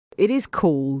It is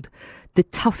called the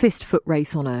toughest foot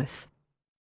race on earth.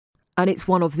 And it's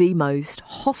one of the most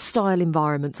hostile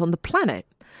environments on the planet.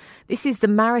 This is the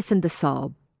Marathon des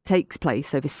Sables. Takes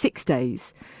place over 6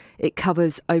 days. It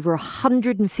covers over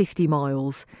 150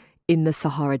 miles in the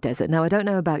Sahara Desert. Now, I don't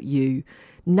know about you.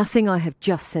 Nothing I have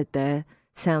just said there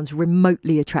sounds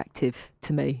remotely attractive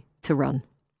to me to run.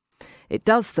 It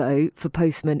does, though, for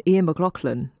postman Ian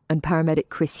Maclachlan and paramedic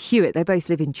Chris Hewett. They both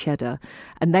live in Cheddar,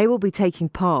 and they will be taking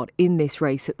part in this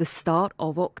race at the start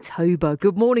of October.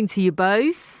 Good morning to you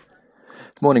both.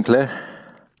 Morning, Claire.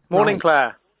 Morning,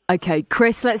 Claire. Okay,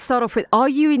 Chris, let's start off with, are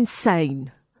you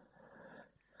insane?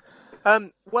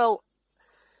 Well,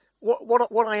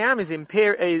 what I am is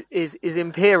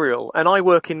imperial, and I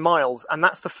work in miles, and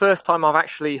that's the first time I've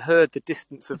actually heard the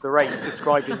distance of the race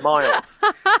described in miles,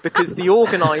 because the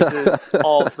organisers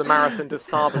of the Marathon des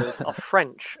Sables are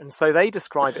French, and so they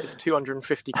describe it as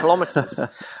 250 kilometres.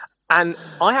 And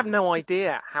I have no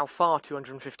idea how far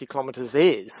 250 kilometres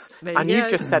is. You've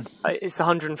just said it's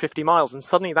 150 miles, and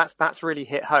suddenly that's really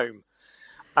hit home.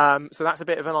 So that's a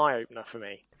bit of an eye-opener for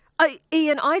me.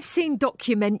 Ian, I've seen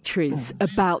documentaries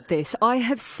about this. I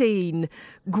have seen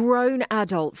grown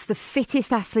adults, the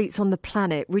fittest athletes on the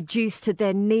planet, reduced to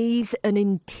their knees and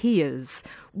in tears.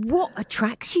 What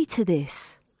attracts you to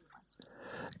this?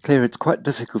 Claire, it's quite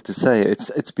difficult to say.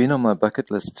 It's been on my bucket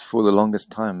list for the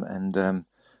longest time, and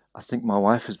I think my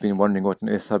wife has been wondering what on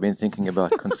earth I've been thinking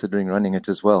about considering running it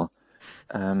as well.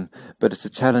 But it's a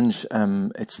challenge.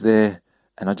 It's there,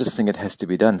 and I just think it has to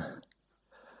be done.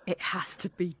 It has to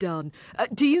be done.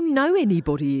 Do you know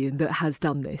anybody, Ian, that has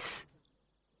done this?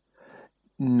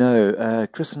 No.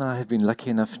 Chris and I have been lucky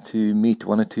enough to meet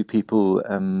one or two people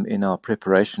in our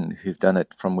preparation who've done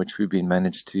it, from which we've been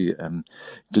managed to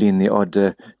glean the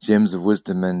odd gems of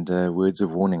wisdom and words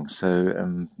of warning.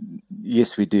 So,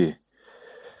 yes, we do.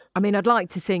 I mean, I'd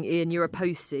like to think, Ian, you're a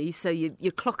postie, so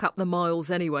you clock up the miles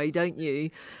anyway, don't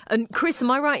you? And Chris, am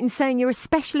I right in saying you're a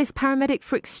specialist paramedic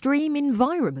for extreme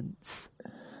environments?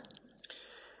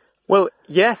 Well,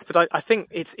 yes, but I think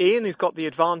it's Ian who's got the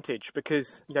advantage,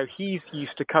 because he's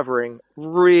used to covering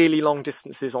really long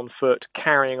distances on foot,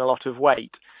 carrying a lot of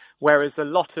weight, whereas a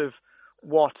lot of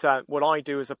what I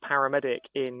do as a paramedic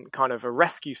in kind of a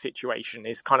rescue situation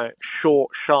is kind of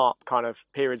short, sharp kind of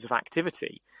periods of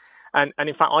activity. And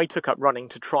in fact, I took up running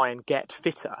to try and get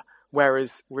fitter,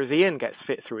 whereas Ian gets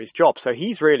fit through his job. So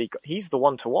he's the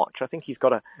one to watch. I think he's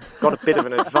got a bit of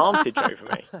an advantage over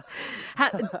me.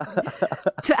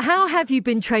 How have you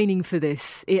been training for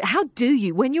this? How do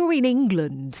you, when you're in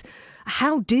England,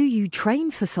 how do you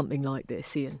train for something like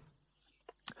this, Ian?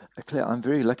 Claire, I'm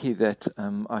very lucky that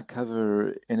I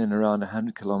cover in and around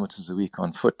 100 kilometres a week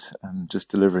on foot, just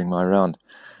delivering my round.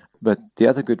 But the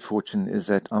other good fortune is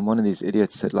that I'm one of these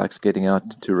idiots that likes getting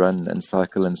out to run and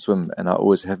cycle and swim, and I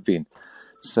always have been.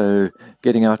 So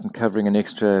getting out and covering an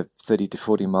extra 30 to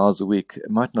 40 miles a week, it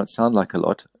might not sound like a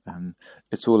lot.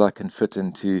 It's all I can fit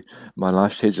into my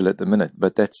life schedule at the minute,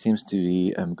 but that seems to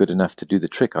be good enough to do the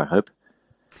trick, I hope.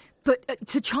 But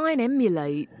to try and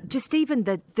emulate, just even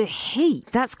the heat,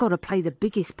 that's got to play the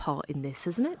biggest part in this,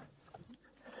 hasn't it?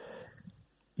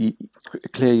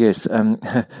 Claire, yes.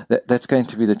 That's going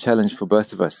to be the challenge for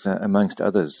both of us, amongst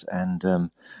others. And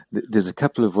there's a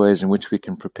couple of ways in which we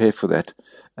can prepare for that.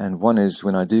 And one is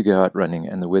when I do go out running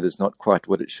and the weather's not quite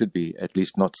what it should be, at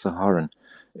least not Saharan,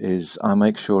 is I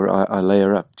make sure I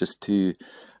layer up just to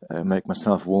make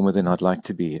myself warmer than I'd like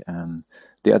to be.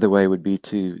 The other way would be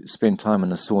to spend time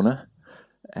in a sauna.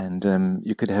 And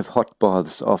you could have hot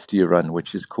baths after your run,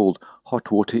 which is called hot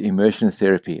water immersion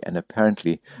therapy. And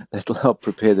apparently that'll help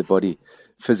prepare the body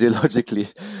physiologically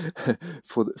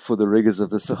for the rigors of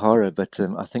the Sahara. But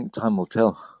I think time will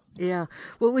tell. Yeah.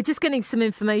 Well, we're just getting some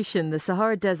information. The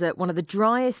Sahara Desert, one of the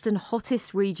driest and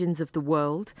hottest regions of the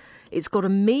world. It's got a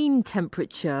mean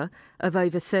temperature of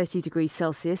over 30 degrees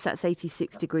Celsius. That's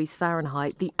 86 degrees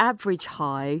Fahrenheit. The average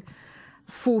high,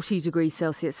 40 degrees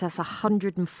Celsius, that's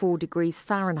 104 degrees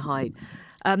Fahrenheit.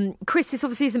 Chris, this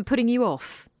obviously isn't putting you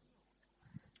off.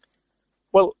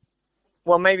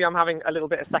 Well, maybe I'm having a little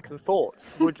bit of second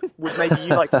thoughts. Would maybe you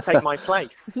like to take my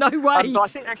place? No way. But I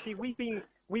think actually we've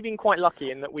been quite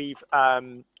lucky in that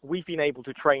we've been able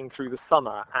to train through the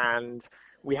summer, and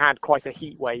we had quite a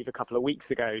heat wave a couple of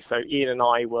weeks ago. So Ian and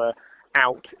I were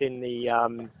out in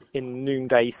the in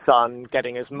noonday sun,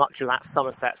 getting as much of that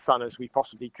Somerset sun as we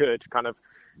possibly could, kind of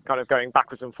going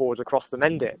backwards and forwards across the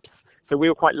Mendips. So we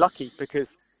were quite lucky,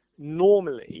 because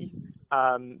normally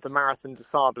the Marathon des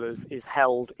Sables is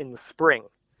held in the spring.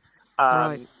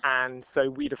 Right. And so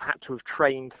we'd have had to have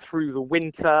trained through the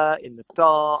winter, in the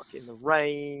dark, in the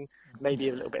rain, maybe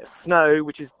a little bit of snow,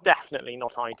 which is definitely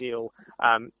not ideal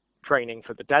training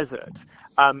for the desert.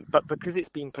 But because it's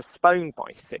been postponed by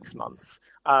 6 months,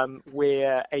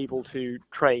 we're able to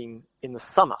train in the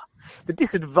summer. The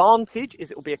disadvantage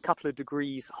is it will be a couple of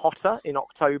degrees hotter in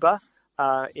October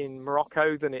in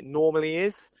Morocco than it normally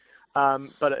is,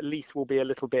 but at least we'll be a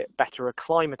little bit better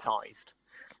acclimatized.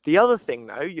 The other thing,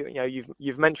 though,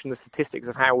 you've mentioned the statistics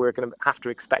of how we're going to have to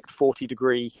expect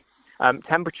 40-degree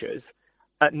temperatures.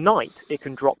 At night, it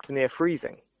can drop to near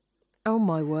freezing. Oh,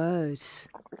 my word.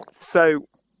 So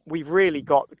we've really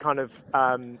got kind of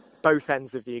both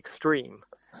ends of the extreme.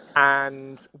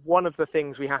 And one of the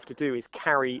things we have to do is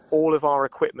carry all of our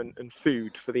equipment and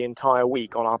food for the entire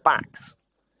week on our backs.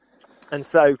 And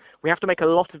so we have to make a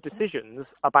lot of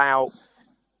decisions about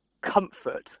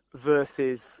comfort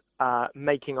versus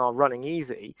making our running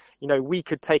easy. We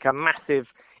could take a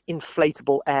massive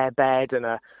inflatable airbed and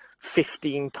a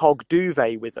 15-tog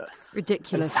duvet with us.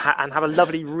 Ridiculous. And have a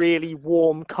lovely, really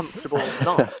warm, comfortable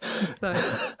night.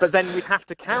 But then we'd have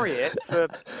to carry it for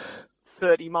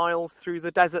 30 miles through the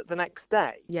desert the next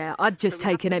day. Yeah, I'd just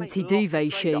take an empty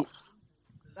duvet sheet.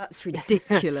 That's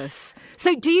ridiculous.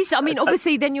 So do you, I mean,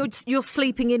 obviously then you're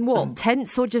sleeping in what,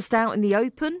 tents or just out in the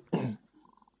open?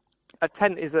 A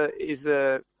tent is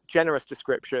a generous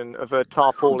description of a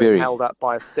tarpaulin held up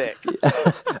by a stick.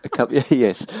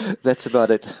 Yes, that's about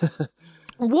it.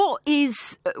 What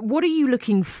are you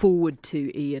looking forward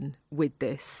to, Ian, with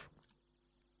this?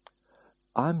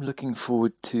 I'm looking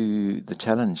forward to the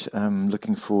challenge. I'm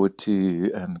looking forward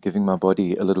to giving my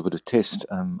body a little bit of test.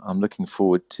 I'm looking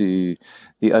forward to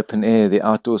the open air, the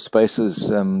outdoor spaces,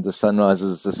 the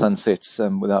sunrises, the sunsets,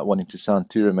 without wanting to sound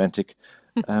too romantic.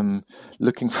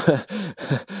 Looking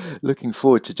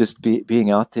forward to just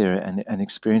being out there and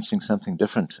experiencing something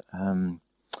different.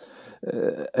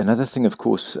 Another thing, of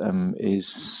course,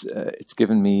 is it's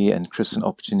given me and Chris an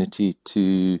opportunity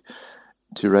to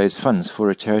raise funds for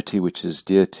a charity which is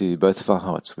dear to both of our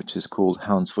hearts, which is called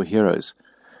Hounds for Heroes,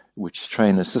 which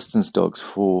train assistance dogs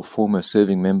for former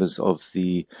serving members of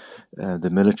the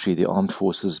military, the armed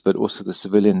forces, but also the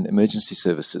civilian emergency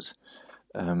services.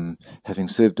 Having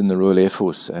served in the Royal Air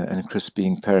Force and Chris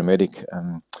being paramedic,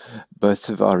 both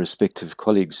of our respective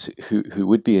colleagues who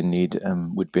would be in need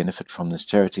would benefit from this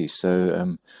charity.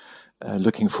 So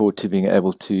looking forward to being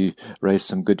able to raise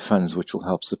some good funds which will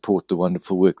help support the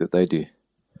wonderful work that they do.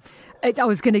 I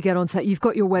was going to get on to that. You've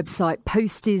got your website,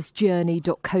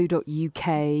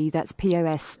 postiesjourney.co.uk. That's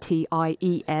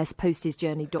POSTIES,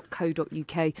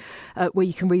 postiesjourney.co.uk, where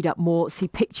you can read up more, see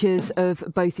pictures of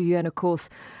both of you, and, of course,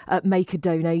 make a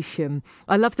donation.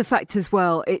 I love the fact as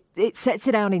well, it sets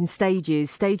it out in stages.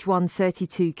 Stage 1,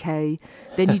 32k,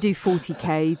 then you do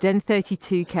 40k, then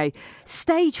 32k.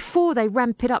 Stage 4, they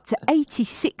ramp it up to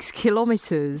 86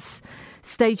 kilometres.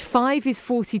 Stage 5 is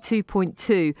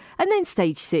 42.2, and then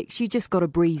stage 6, you just got a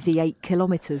breezy 8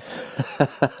 kilometres.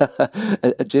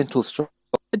 a gentle stroll.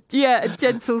 Yeah, a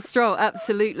gentle stroll,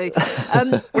 absolutely.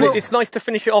 Well, it's nice to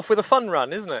finish it off with a fun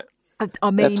run, isn't it? I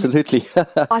mean, absolutely.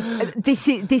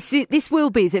 This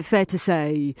will be, is it fair to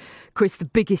say, Chris, the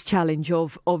biggest challenge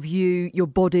of you, your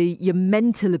body, your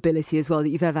mental ability as well that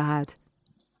you've ever had?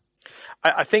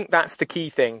 I think that's the key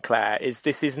thing, Claire, is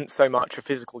this isn't so much a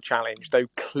physical challenge, though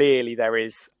clearly there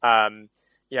is a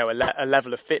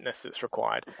level of fitness that's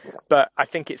required. But I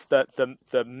think it's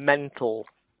the mental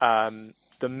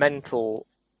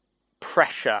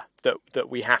pressure that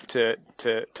we have to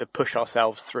push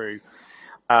ourselves through.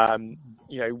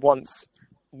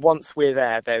 Once we're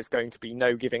there, there's going to be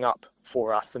no giving up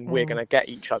for us, and we're going to get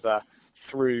each other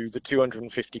through the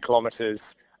 250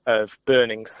 kilometers of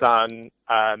burning sun.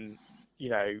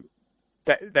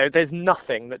 There's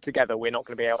nothing that together we're not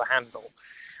going to be able to handle.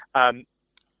 I'm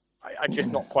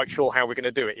just not quite sure how we're going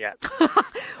to do it yet.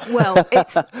 Well,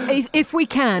 if we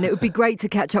can, it would be great to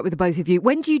catch up with the both of you.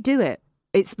 When do you do it?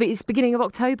 It's beginning of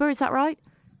October, is that right?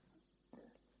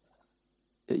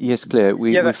 Yes, Claire.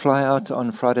 We fly out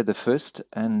on Friday the 1st,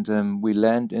 and we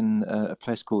land in a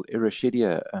place called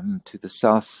Erashedia to the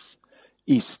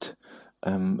southeast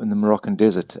in the Moroccan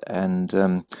desert,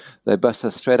 and they bus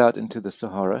us straight out into the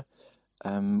Sahara.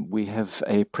 We have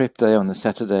a prep day on the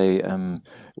Saturday,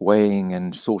 weighing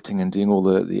and sorting and doing all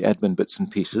the admin bits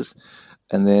and pieces.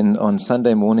 And then on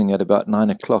Sunday morning at about 9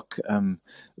 o'clock,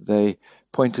 they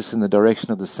point us in the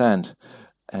direction of the sand,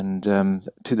 and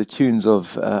to the tunes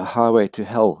of Highway to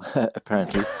Hell,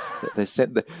 apparently. They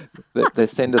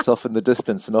send us off in the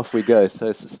distance, and off we go.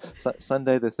 So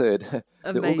Sunday the 3rd.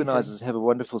 Amazing. The organisers have a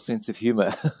wonderful sense of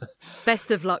humour.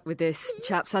 Best of luck with this,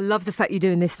 chaps. I love the fact you're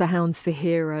doing this for Hounds for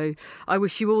Hero. I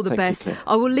wish you all the best. You,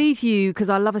 I will leave you, because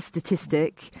I love a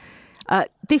statistic.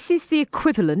 This is the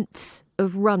equivalent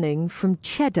of running from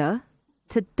Cheddar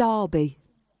to Derby.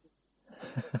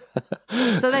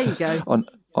 So there you go.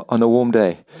 On a warm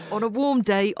day. On a warm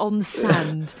day on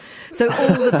sand. So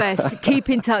all the best. Keep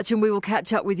in touch and we will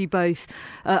catch up with you both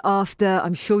after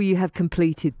I'm sure you have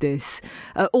completed this.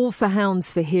 All for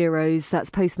Hounds for Heroes. That's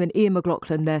postman Ian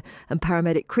Maclachlan there and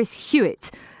paramedic Chris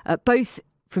Hewett, both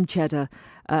from Cheddar,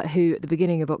 who at the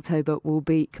beginning of October will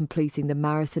be completing the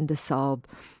Marathon Des Sables.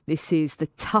 This is the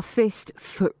toughest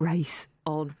foot race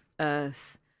on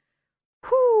earth.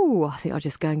 Whew, I think I'll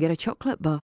just go and get a chocolate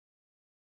bar.